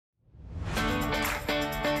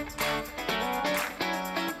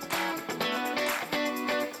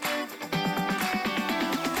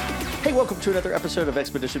Hey, welcome to another episode of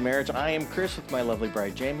Expedition Marriage. I am Chris with my lovely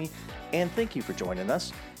bride Jamie, and thank you for joining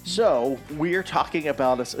us. So we are talking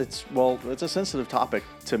about it's a sensitive topic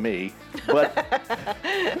to me, but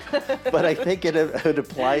but I think it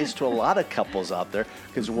applies to a lot of couples out there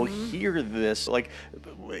because we'll hear this it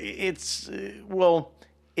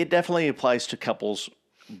definitely applies to couples,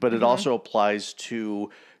 but it also applies to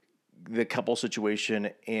the couple situation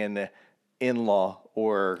in-law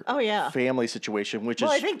or family situation, which is...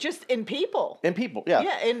 Well, I think just in people. In people, yeah.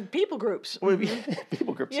 Yeah, in people groups.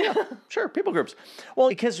 People groups, yeah. Sure, people groups. Well,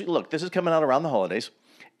 because, look, this is coming out around the holidays,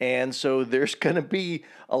 and so there's going to be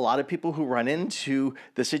a lot of people who run into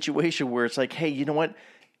the situation where it's like, hey, you know what?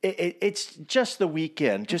 It's just the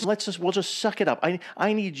weekend. We'll just suck it up.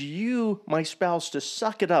 I need you, my spouse, to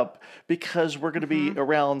suck it up because we're going to be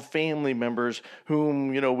around family members whom,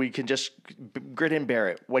 we can just grit and bear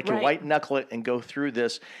it. We can white knuckle it and go through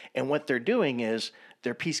this. And what they're doing is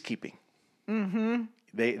they're peacekeeping. Mm-hmm.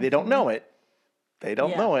 They don't know it. They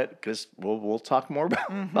don't know it because we'll talk more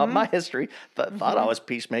about my history. Thought I was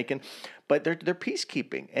peacemaking, but they're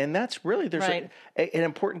peacekeeping, and that's really an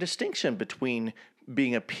important distinction between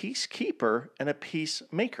being a peacekeeper and a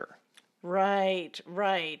peacemaker. Right.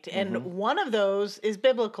 And one of those is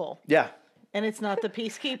biblical. Yeah. And it's not the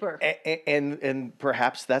peacekeeper. And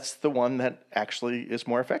perhaps that's the one that actually is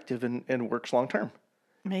more effective and works long term.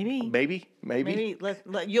 Maybe.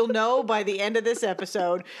 You'll know by the end of this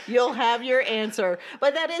episode. You'll have your answer.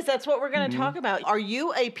 But that's what we're going to talk about. Are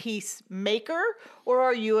you a peacemaker or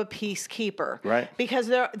are you a peacekeeper? Right.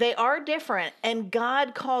 Because they are different, and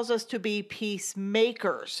God calls us to be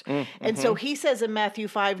peacemakers. And so he says in Matthew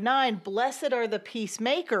 5:9, "Blessed are the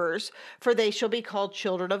peacemakers, for they shall be called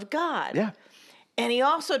children of God." Yeah. And he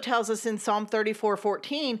also tells us in Psalm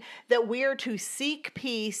 34:14 that we are to seek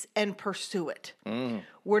peace and pursue it.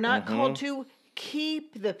 We're not called to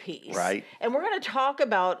keep the peace. Right. And we're going to talk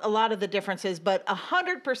about a lot of the differences, but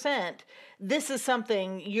 100%, this is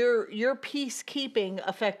something your peacekeeping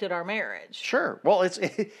affected our marriage. Sure. Well,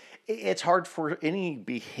 it's hard for any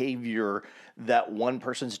behavior that one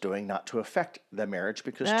person's doing not to affect the marriage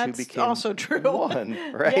because two became also true. One,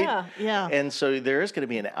 right? Yeah. And so there is going to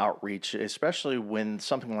be an outreach, especially when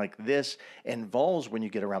something like this involves when you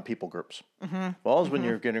get around people groups. Involves when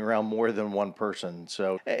you're getting around more than one person.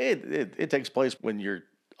 So it takes place when you're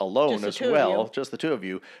alone as well, just the two of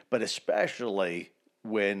you, but especially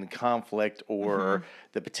when conflict or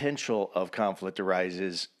the potential of conflict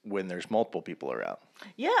arises when there's multiple people around.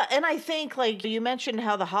 Yeah, and I think, like you mentioned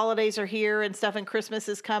how the holidays are here and stuff and Christmas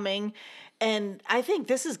is coming, and I think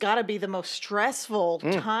this has got to be the most stressful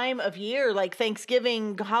time of year, like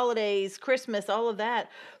Thanksgiving, holidays, Christmas, all of that,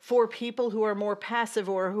 for people who are more passive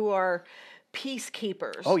or who are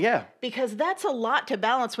peacekeepers. Oh, yeah. Because that's a lot to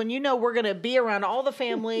balance when we're going to be around all the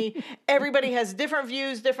family. Everybody has different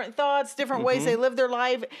views, different thoughts, different ways they live their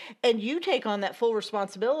life. And you take on that full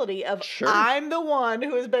responsibility of, I'm the one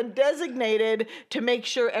who has been designated to make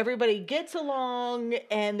sure everybody gets along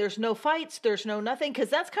and there's no fights, there's no nothing. Because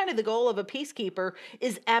that's kind of the goal of a peacekeeper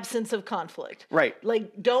is absence of conflict. Right.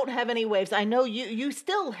 Like, don't have any waves. I know you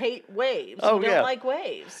still hate waves. Oh, you don't like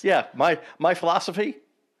waves. Yeah. My philosophy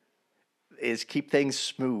is keep things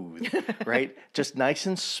smooth, right? Just nice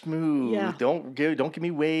and smooth. Yeah. Don't give me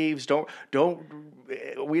waves.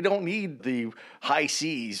 We don't need the high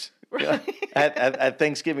seas at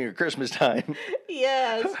Thanksgiving or Christmas time.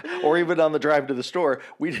 Yes. Or even on the drive to the store.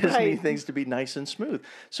 We just need things to be nice and smooth.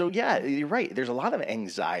 So yeah, you're right. There's a lot of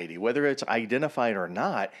anxiety, whether it's identified or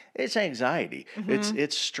not. It's anxiety.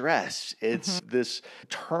 It's stress. It's this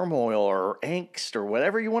turmoil or angst or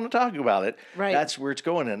whatever you want to talk about it. Right. That's where it's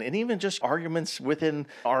going in. And even just arguments within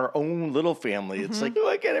our own little family. It's like,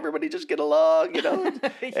 why can't everybody just get along?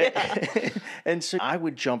 And so I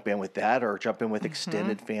would jump in with that or jump in with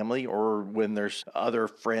extended family or when there's other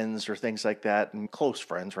friends or things like that and close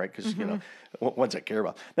friends, right? Because, ones I care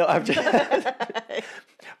about. No, I'm just,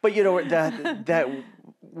 but that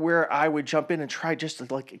where I would jump in and try just to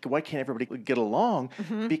why can't everybody get along?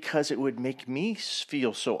 Because it would make me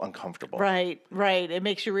feel so uncomfortable. Right. It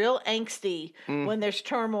makes you real angsty when there's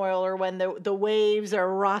turmoil or when the waves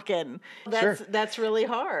are rocking. That's really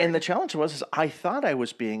hard. And the challenge is I thought I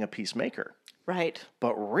was being a peacemaker. Right.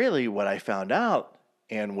 But really what I found out,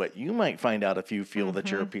 and what you might find out if you feel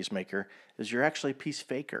that you're a peacemaker, is you're actually a peace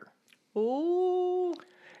faker. Ooh.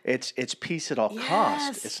 It's peace at all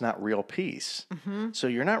cost. It's not real peace. So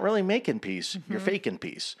you're not really making peace. You're faking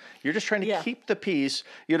peace. You're just trying to keep the peace.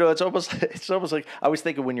 You know, it's almost like I was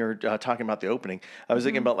thinking when you're talking about the opening, I was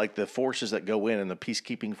thinking about like the forces that go in and the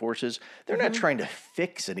peacekeeping forces. They're not trying to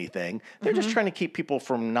fix anything. They're just trying to keep people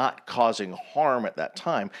from not causing harm at that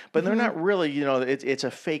time. But they're not really, you know, it's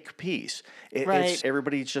a fake peace. It's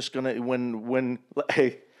everybody's just gonna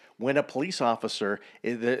when a police officer,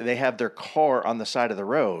 they have their car on the side of the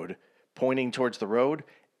road pointing towards the road,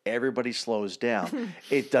 everybody slows down.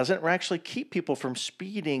 It doesn't actually keep people from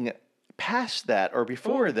speeding past that or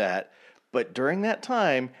before that, but during that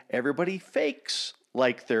time, everybody fakes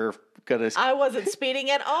like they're gonna. I wasn't speeding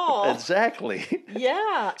at all. Exactly.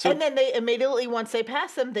 Yeah. So, and then they immediately, once they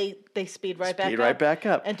pass them, they speed right back up. Speed right back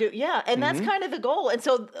up. And and that's kind of the goal. And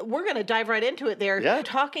so we're going to dive right into it there,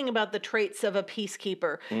 talking about the traits of a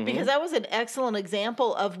peacekeeper, because that was an excellent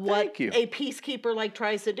example of what a peacekeeper like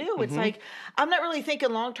tries to do. It's like, I'm not really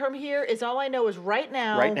thinking long term here. Is all I know is right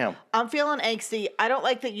now, I'm feeling angsty. I don't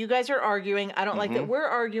like that you guys are arguing. I don't like that we're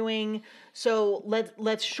arguing. So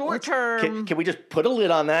let's short term. Can we just put a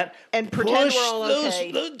lid on that and pretend we're all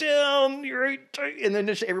okay? Those down, and then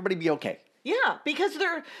just everybody be okay. Yeah, because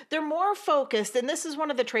they're more focused, and this is one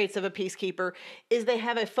of the traits of a peacekeeper, is they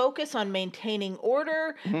have a focus on maintaining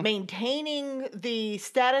order, maintaining the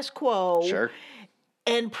status quo,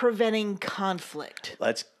 and preventing conflict.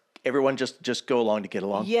 Everyone just go along to get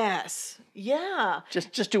along. Yes. Yeah.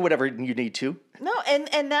 Just do whatever you need to. No,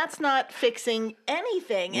 and that's not fixing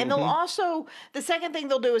anything. And they'll also, the second thing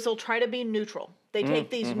they'll do is they'll try to be neutral. They take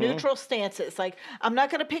these neutral stances. Like, I'm not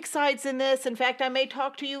going to pick sides in this. In fact, I may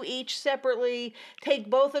talk to you each separately, take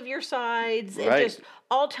both of your sides, and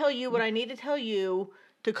I'll tell you what I need to tell you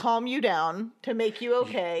to calm you down, to make you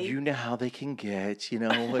okay. You know how they can get, you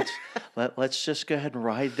know, let's just go ahead and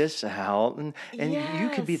ride this out. And you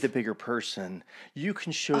can be the bigger person. You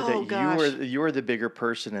can show that you're the bigger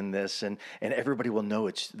person in this, and everybody will know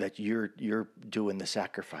it's that you're doing the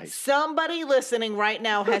sacrifice. Somebody listening right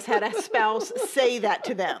now has had a spouse say that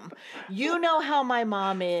to them. You know how my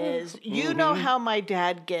mom is. You know how my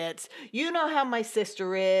dad gets. You know how my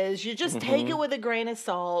sister is. You just take it with a grain of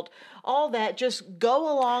salt. All that, just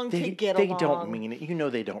go along to get along. They don't mean it. You know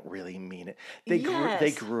they don't really mean it. They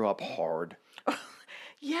grew up hard.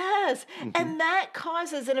 Yes. And that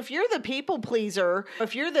causes, and if you're the people pleaser,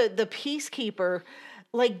 if you're the peacekeeper,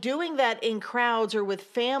 like doing that in crowds or with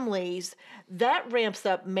families, that ramps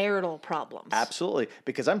up marital problems. Absolutely,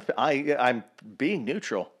 because I'm being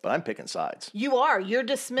neutral, but I'm picking sides. You are. You're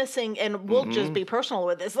dismissing, and we'll just be personal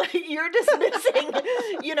with this. Like, you're dismissing,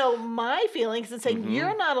 my feelings and saying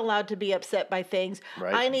you're not allowed to be upset by things.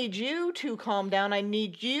 Right. I need you to calm down. I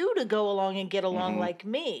need you to go along and get along like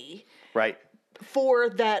me. Right. For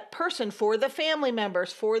that person, for the family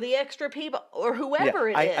members, for the extra people, or whoever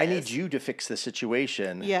it is. I need you to fix the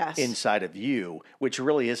situation inside of you, which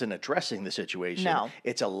really isn't addressing the situation. No.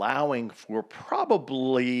 It's allowing for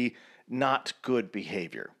probably not good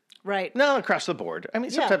behavior. Right. No, across the board. I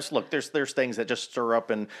mean, sometimes, look, there's things that just stir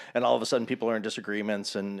up and all of a sudden people are in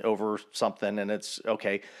disagreements and over something and it's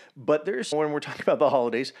okay. But when we're talking about the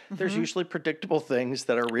holidays, there's usually predictable things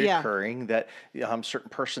that are reoccurring that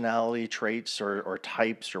certain personality traits or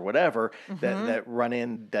types or whatever that run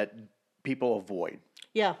in that people avoid.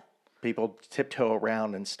 Yeah. People tiptoe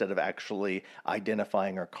around instead of actually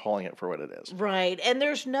identifying or calling it for what it is. Right. And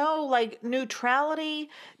there's no, neutrality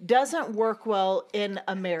doesn't work well in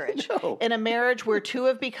a marriage. No. In a marriage where two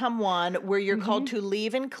have become one, where you're called to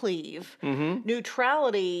leave and cleave,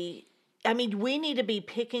 neutrality, I mean, we need to be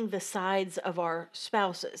picking the sides of our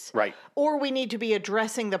spouses. Right. Or we need to be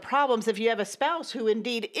addressing the problems. If you have a spouse who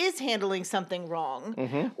indeed is handling something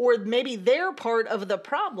wrong, or maybe they're part of the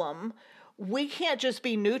problem, we can't just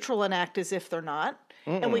be neutral and act as if they're not.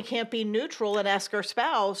 And we can't be neutral and ask our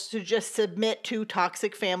spouse to just submit to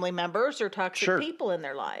toxic family members or toxic people in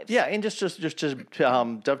their lives. Yeah, and just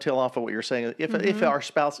dovetail off of what you're saying. If our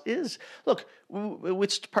spouse is, look,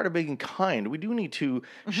 it's part of being kind. We do need to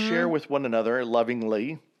share with one another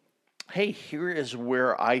lovingly. Hey, here is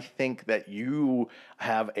where I think that you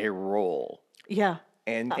have a role. Yeah.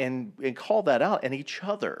 And call that out and each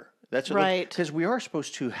other. That's right. Because we are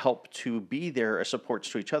supposed to help to be there as supports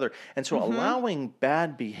to each other. And so allowing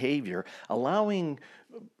bad behavior, allowing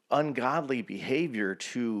ungodly behavior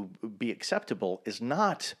to be acceptable is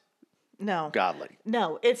not godly.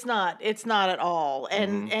 No, it's not. It's not at all.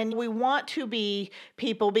 And we want to be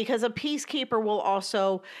people because a peacekeeper will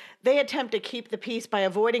also, they attempt to keep the peace by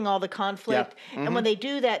avoiding all the conflict. Yeah. And when they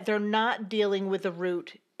do that, they're not dealing with the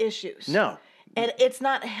root issues. No. And it's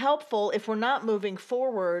not helpful if we're not moving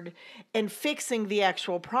forward and fixing the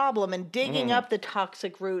actual problem and digging up the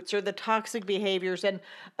toxic roots or the toxic behaviors and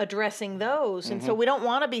addressing those. And so we don't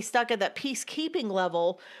want to be stuck at that peacekeeping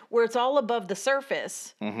level where it's all above the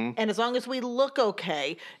surface. And as long as we look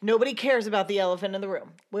okay, nobody cares about the elephant in the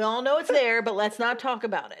room. We all know it's there, but let's not talk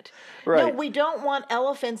about it. Right. No, we don't want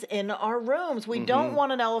elephants in our rooms. We don't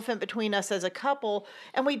want an elephant between us as a couple,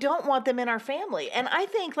 and we don't want them in our family. And I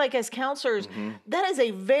think, like, as counselors, that is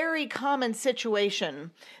a very common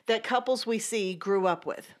situation that couples we see grew up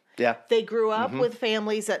with. Yeah. They grew up with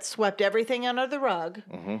families that swept everything under the rug,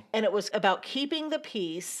 and it was about keeping the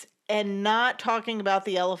peace and not talking about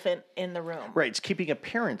the elephant in the room. Right. It's keeping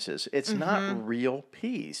appearances. It's not real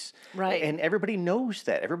peace. Right. And everybody knows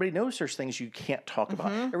that. Everybody knows there's things you can't talk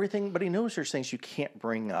about. Everybody knows there's things you can't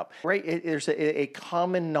bring up. Right. There's a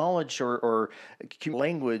common knowledge or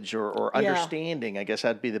language or understanding. I guess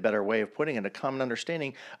that'd be the better way of putting it. A common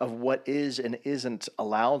understanding of what is and isn't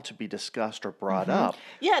allowed to be discussed or brought up.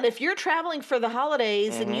 Yeah. And if you're traveling for the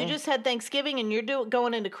holidays and you just had Thanksgiving and you're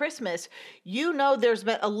going into Christmas, you know there's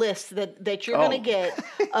been a list that you're going to get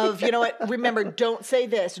of, you know what, remember, don't say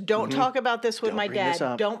this. Don't talk about this with my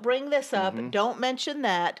dad. Don't bring this up. Don't mention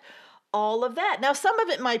that. All of that. Now, some of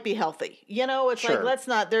it might be healthy. You know, it's like, let's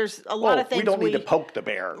not, there's a lot of things. We don't need to poke the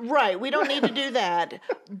bear. Right. We don't need to do that.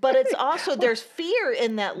 But it's also, there's fear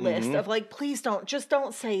in that list of like, please just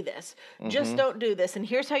don't say this. Just don't do this. And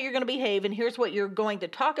here's how you're going to behave. And here's what you're going to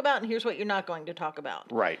talk about. And here's what you're not going to talk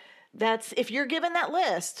about. Right. That's, if you're given that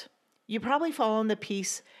list, you probably fall in the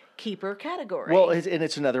peacekeeper category. Well, and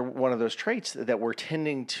it's another one of those traits that we're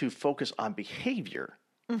tending to focus on behavior,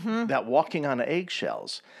 that walking on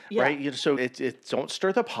eggshells, right? So it don't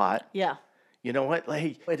stir the pot. Yeah. You know what?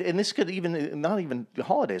 Hey, and this could even, not even the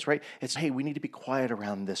holidays, right? It's, hey, we need to be quiet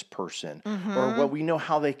around this person. Or, well, we know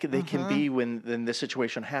how they can be when this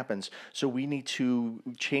situation happens. So we need to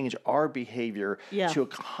change our behavior to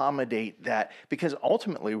accommodate that. Because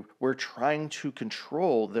ultimately, we're trying to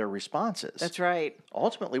control their responses. That's right.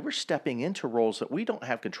 Ultimately, we're stepping into roles that we don't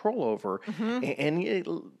have control over. And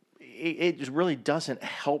it really doesn't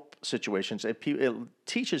help situations. It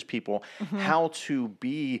teaches people how to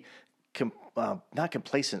be not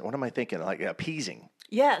complacent. What am I thinking? Like appeasing.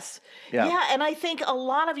 Yes. Yeah. And I think a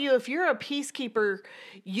lot of you, if you're a peacekeeper,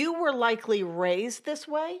 you were likely raised this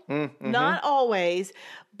way. Not always,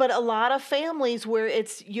 but a lot of families where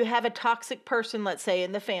you have a toxic person, let's say,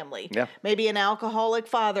 in the family. Yeah. Maybe an alcoholic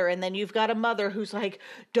father, and then you've got a mother who's like,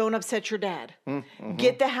 don't upset your dad.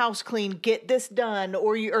 Get the house clean, get this done.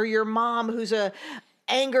 Or your mom who's a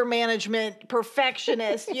anger management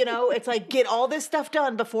perfectionist, you know, it's like, get all this stuff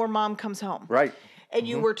done before mom comes home. Right. And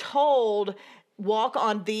you were told, walk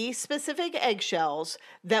on these specific eggshells.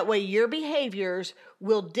 That way your behaviors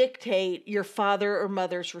will dictate your father or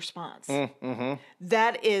mother's response.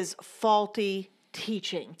 That is faulty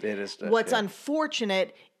teaching. It is. What's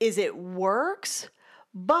unfortunate is it works,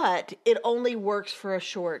 but it only works for a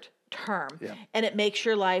short term. And it makes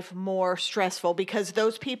your life more stressful because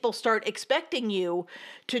those people start expecting you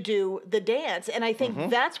to do the dance. And I think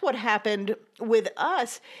that's what happened with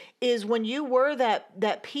us is when you were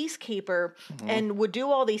that peacekeeper and would do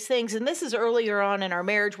all these things. And this is earlier on in our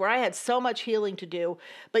marriage where I had so much healing to do,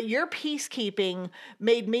 but your peacekeeping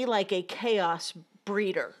made me like a chaos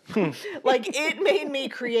breeder. Like it made me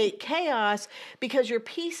create chaos because your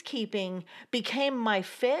peacekeeping became my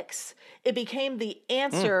fix. It became the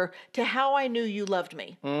answer to how I knew you loved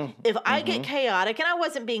me. If I get chaotic, and I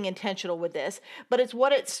wasn't being intentional with this, but it's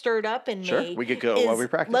what it stirred up in me. We could go while we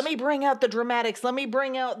practice. Let me bring out the dramatics. Let me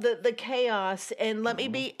bring out the chaos and let me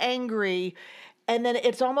be angry. And then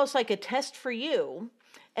it's almost like a test for you.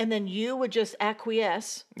 And then you would just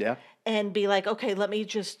acquiesce. Yeah. And be like, okay, let me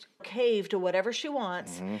just cave to whatever she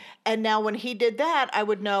wants. And now when he did that, I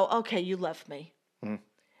would know, okay, you love me.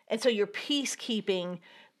 And so your peacekeeping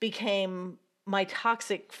became my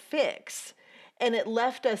toxic fix. And it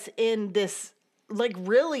left us in this like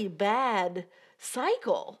really bad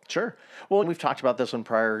cycle. Sure. Well, we've talked about this in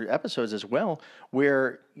prior episodes as well,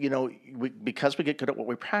 where, you know, because we get good at what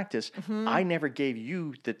we practice, I never gave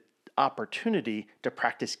you the opportunity to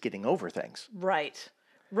practice getting over things. Right.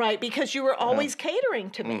 Right, because you were always catering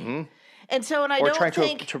to me. And so, and I don't trying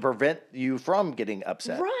think... to prevent you from getting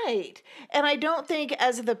upset. Right. And I don't think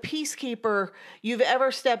as the peacekeeper, you've ever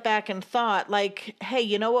stepped back and thought like, hey,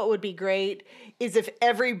 you know what would be great is if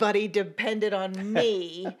everybody depended on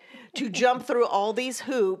me to jump through all these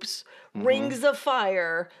hoops, rings of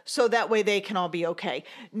fire, so that way they can all be okay.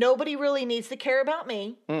 Nobody really needs to care about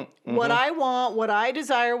me. What I want, what I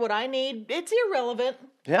desire, what I need, it's irrelevant.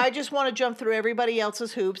 Yeah. I just want to jump through everybody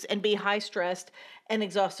else's hoops and be high stressed and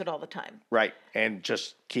exhausted all the time. Right. And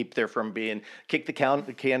just keep there from being, kick the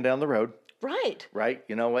can down the road. Right. Right.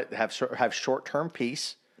 You know what? Have short-term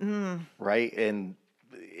peace. Right. And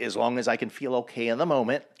as long as I can feel okay in the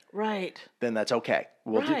moment. Right. Then that's okay.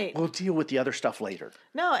 We'll deal with the other stuff later.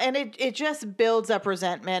 No, and it just builds up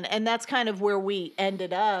resentment, and that's kind of where we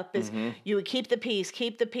ended up. Is you would keep the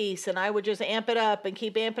peace, and I would just amp it up and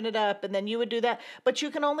keep amping it up, and then you would do that. But you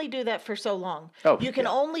can only do that for so long. You can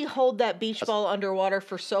only hold that beach ball underwater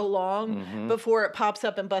for so long before it pops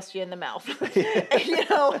up and busts you in the mouth.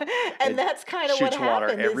 And that's kind of what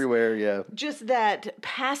happened. Water everywhere. Yeah. Just that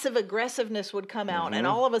passive aggressiveness would come out, and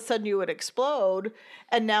all of a sudden you would explode,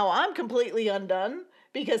 and now I'm completely undone.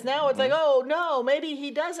 Because now it's like, oh no, maybe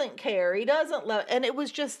he doesn't care. He doesn't love. And it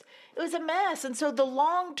was a mess. And so the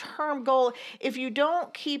long-term goal, if you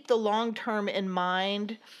don't keep the long-term in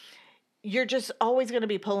mind, you're just always going to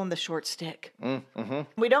be pulling the short stick.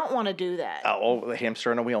 We don't want to do that. The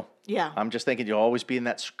hamster on a wheel. Yeah. I'm just thinking you'll always be in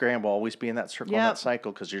that scramble, always be in that circle, and that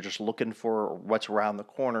cycle, because you're just looking for what's around the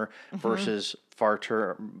corner versus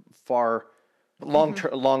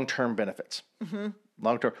long-term benefits.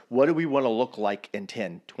 Long-term, what do we want to look like in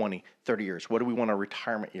 10, 20, 30 years? What do we want our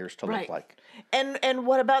retirement years to look like? And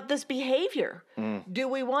what about this behavior? Do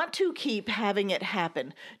we want to keep having it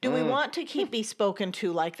happen? Do we want to keep be spoken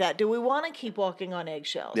to like that? Do we want to keep walking on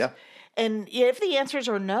eggshells? Yeah. And if the answers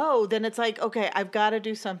are no, then it's like, okay, I've got to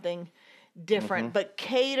do something different. But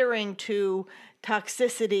catering to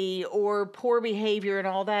toxicity or poor behavior and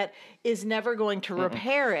all that is never going to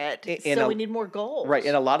repair it. So we need more goals. Right.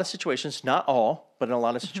 In a lot of situations, not all, but in a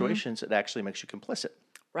lot of situations, it actually makes you complicit.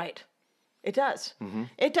 Right. It does.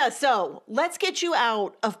 It does. So let's get you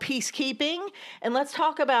out of peacekeeping and let's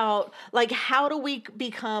talk about how do we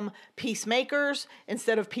become peacemakers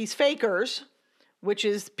instead of peace fakers, which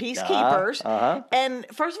is peacekeepers. And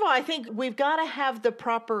first of all, I think we've got to have the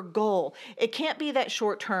proper goal. It can't be that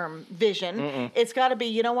short-term vision. It's got to be,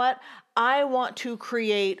 you know what? I want to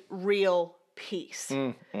create real peace.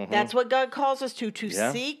 That's what God calls us to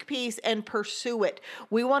seek peace and pursue it.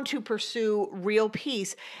 We want to pursue real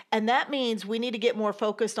peace. And that means we need to get more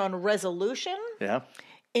focused on resolution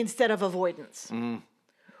instead of avoidance.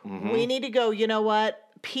 We need to go, you know what?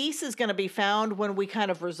 Peace is going to be found when we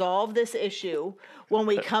kind of resolve this issue, when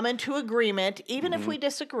we come into agreement, even if we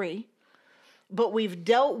disagree, but we've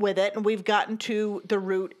dealt with it and we've gotten to the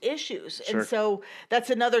root issues. And so that's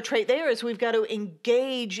another trait there is we've got to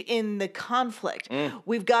engage in the conflict.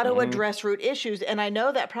 We've got to address root issues. And I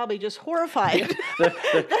know that probably just horrified.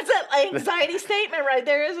 That's an anxiety statement right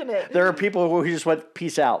there, isn't it? There are people who just want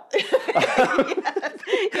peace out.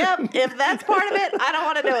 Yep. If that's part of it, I don't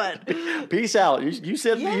want to do it. Peace out. You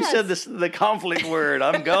said this, the conflict word.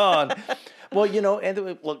 I'm gone. Well,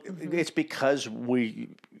 and look, it's because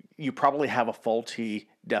you probably have a faulty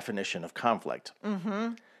definition of conflict.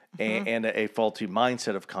 And a faulty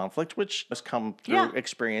mindset of conflict, which has come through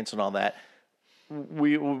experience and all that.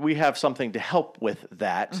 We have something to help with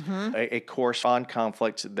that. A course on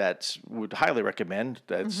conflict that would highly recommend.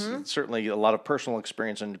 That's certainly a lot of personal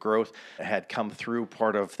experience and growth had come through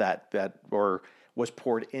part of that or was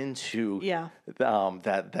poured into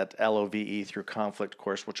that LOVE through conflict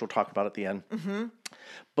course, which we'll talk about at the end.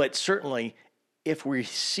 But certainly, if we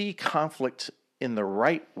see conflict in the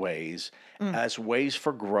right ways as ways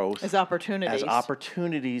for growth, as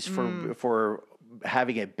opportunities for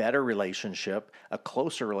having a better relationship, a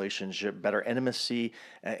closer relationship, better intimacy,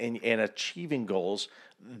 and achieving goals,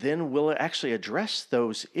 then we'll actually address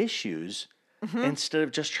those issues instead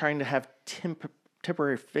of just trying to have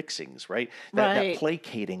temporary fixings, right? That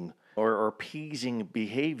placating or appeasing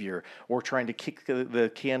behavior or trying to kick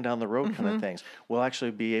the can down the road kind of things. We'll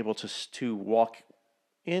actually be able to walk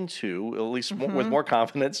into, at least with more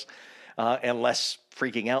confidence and less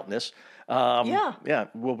freaking outness,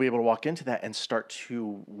 we'll be able to walk into that and start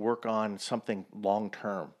to work on something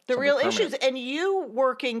long-term. The real issues. And you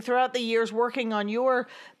throughout the years, working on your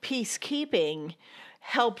peacekeeping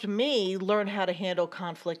helped me learn how to handle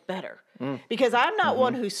conflict better. Because I'm not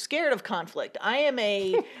one who's scared of conflict. I am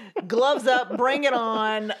a gloves up, bring it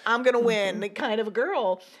on, I'm going to win kind of a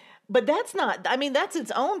girl. But that's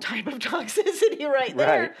its own type of toxicity right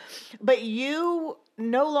there. Right. But you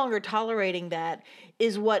no longer tolerating that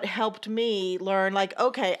is what helped me learn,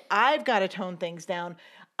 okay, I've got to tone things down.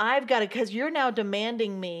 Because you're now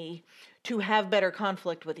demanding me to have better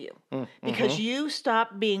conflict with you. Because you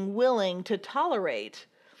stopped being willing to tolerate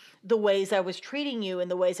the ways I was treating you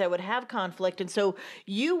and the ways I would have conflict. And so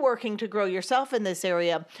you working to grow yourself in this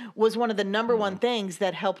area was one of the number one things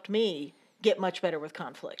that helped me get much better with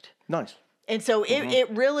conflict. Nice. And so it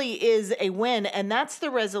really is a win. And that's the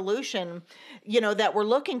resolution, that we're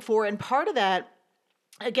looking for. And part of that,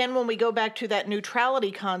 again, when we go back to that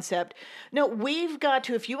neutrality concept, no, we've got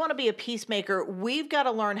to, if you want to be a peacemaker, we've got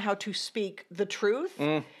to learn how to speak the truth.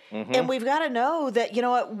 And we've got to know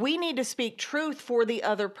that, we need to speak truth for the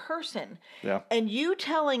other person. Yeah. And you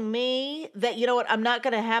telling me that, I'm not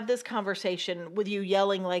going to have this conversation with you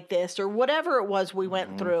yelling like this or whatever it was we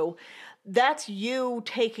went through. That's you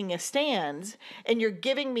taking a stand, and you're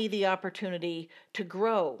giving me the opportunity to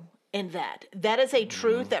grow in that. That is a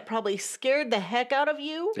truth that probably scared the heck out of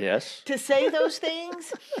you. Yes. To say those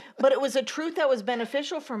things, but it was a truth that was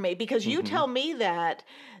beneficial for me because you tell me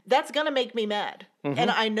that's going to make me mad.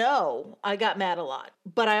 And I know I got mad a lot,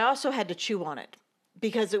 but I also had to chew on it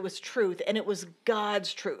because it was truth and it was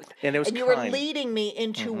God's truth. And it was you were leading me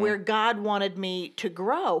into where God wanted me to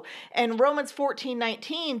grow. And Romans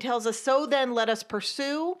 14:19 tells us, so then let us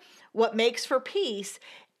pursue what makes for peace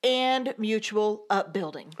and mutual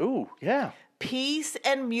upbuilding. Ooh, yeah. Peace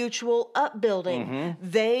and mutual upbuilding,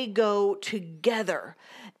 they go together.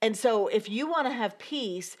 And so if you want to have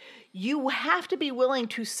peace, you have to be willing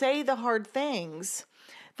to say the hard things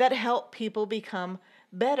that help people become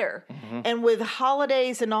better. And with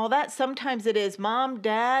holidays and all that, sometimes it is, Mom,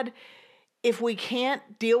 Dad, if we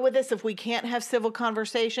can't deal with this, if we can't have civil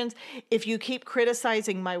conversations, if you keep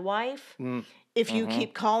criticizing my wife, if you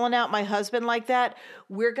keep calling out my husband like that,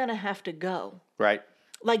 we're going to have to go. Right.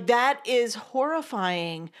 Like that is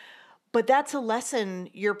horrifying, but that's a lesson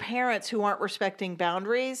your parents who aren't respecting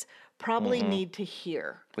boundaries probably need to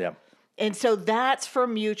hear. Yeah. And so that's for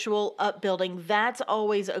mutual upbuilding. That's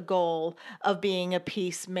always a goal of being a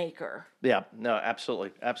peacemaker. Yeah, no,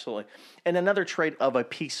 absolutely. Absolutely. And another trait of a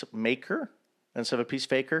peacemaker instead of a peace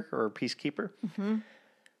faker or a peacekeeper,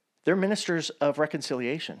 they're ministers of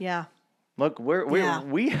reconciliation. Yeah. Look,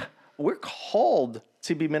 we're called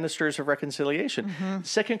to be ministers of reconciliation.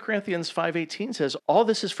 2 Corinthians 5:18 says, all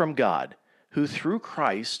this is from God, who through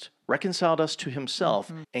Christ reconciled us to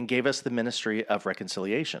himself and gave us the ministry of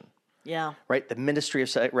reconciliation. Yeah. Right? The ministry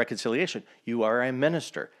of reconciliation. You are a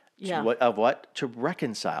minister. Yeah. Of what? To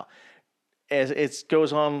reconcile. As it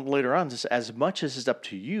goes on later on, as much as it's up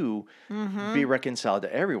to you, be reconciled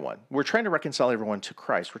to everyone. We're trying to reconcile everyone to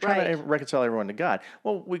Christ. We're trying to reconcile everyone to God.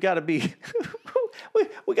 Well, we got to be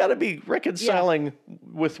we got to be reconciling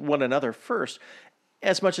with one another first,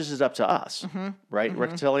 as much as it's up to us. Right?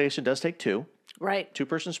 Reconciliation does take two. Right.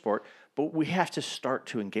 Two-person sport. But we have to start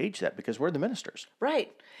to engage that because we're the ministers.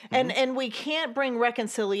 Right. And we can't bring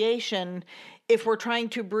reconciliation if we're trying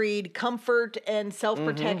to breed comfort and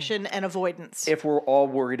self-protection and avoidance. If we're all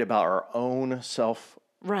worried about our own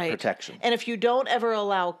self-protection. And if you don't ever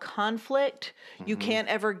allow conflict, you can't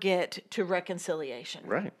ever get to reconciliation.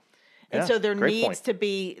 Right. And so there needs to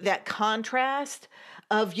be that contrast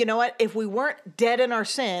of, if we weren't dead in our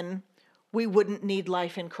sin, we wouldn't need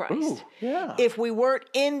life in Christ. Ooh, yeah. If we weren't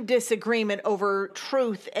in disagreement over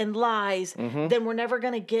truth and lies, then we're never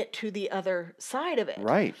going to get to the other side of it.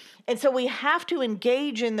 Right. And so we have to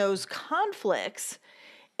engage in those conflicts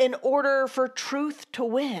in order for truth to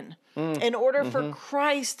win, in order for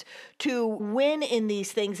Christ to win in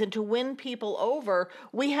these things and to win people over.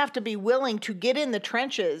 We have to be willing to get in the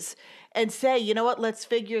trenches and say, you know what, let's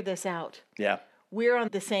figure this out. Yeah. We're on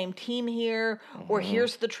the same team here, or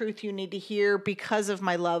here's the truth you need to hear because of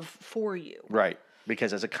my love for you. Right.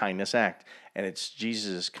 Because it's a kindness act, and it's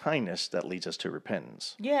Jesus' kindness that leads us to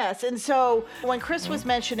repentance. Yes, and so when Chris was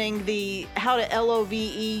mentioning the How to LOVE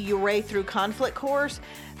Your Way Through Conflict course,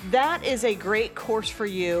 that is a great course for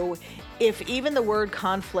you if even the word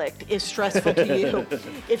conflict is stressful to you.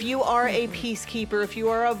 If you are a peacekeeper, if you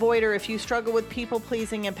are a avoider, if you struggle with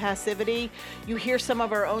people-pleasing and passivity, you hear some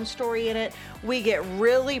of our own story in it. We get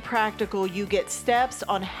really practical. You get steps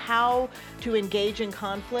on how to engage in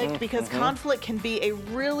conflict because conflict can be a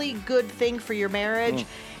really good thing for your marriage.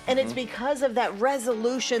 And it's because of that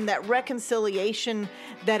resolution, that reconciliation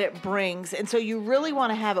that it brings. And so you really want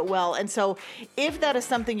to have it well. And so if that is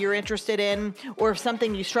something you're interested in or if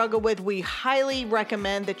something you struggle with, we highly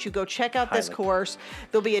recommend that you go check out this course.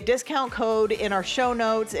 There'll be a discount code in our show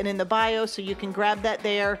notes and in the bio, so you can grab that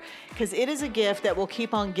there because it is a gift that will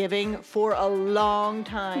keep on giving for a long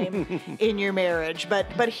time in your marriage. But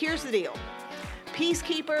here's the deal.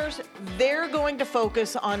 Peacekeepers, they're going to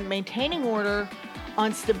focus on maintaining order,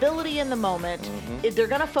 on stability in the moment. They're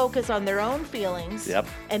going to focus on their own feelings. Yep.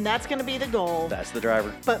 And that's going to be the goal. That's the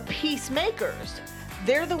driver. But peacemakers,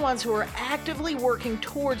 they're the ones who are actively working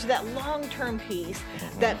towards that long-term peace,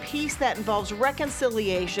 that peace that involves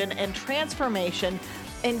reconciliation and transformation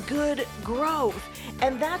and good growth.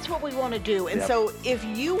 And that's what we want to do. And so if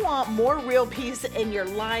you want more real peace in your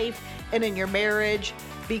life and in your marriage,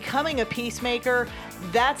 becoming a peacemaker,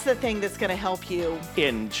 that's the thing that's going to help you.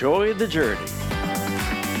 Enjoy the journey.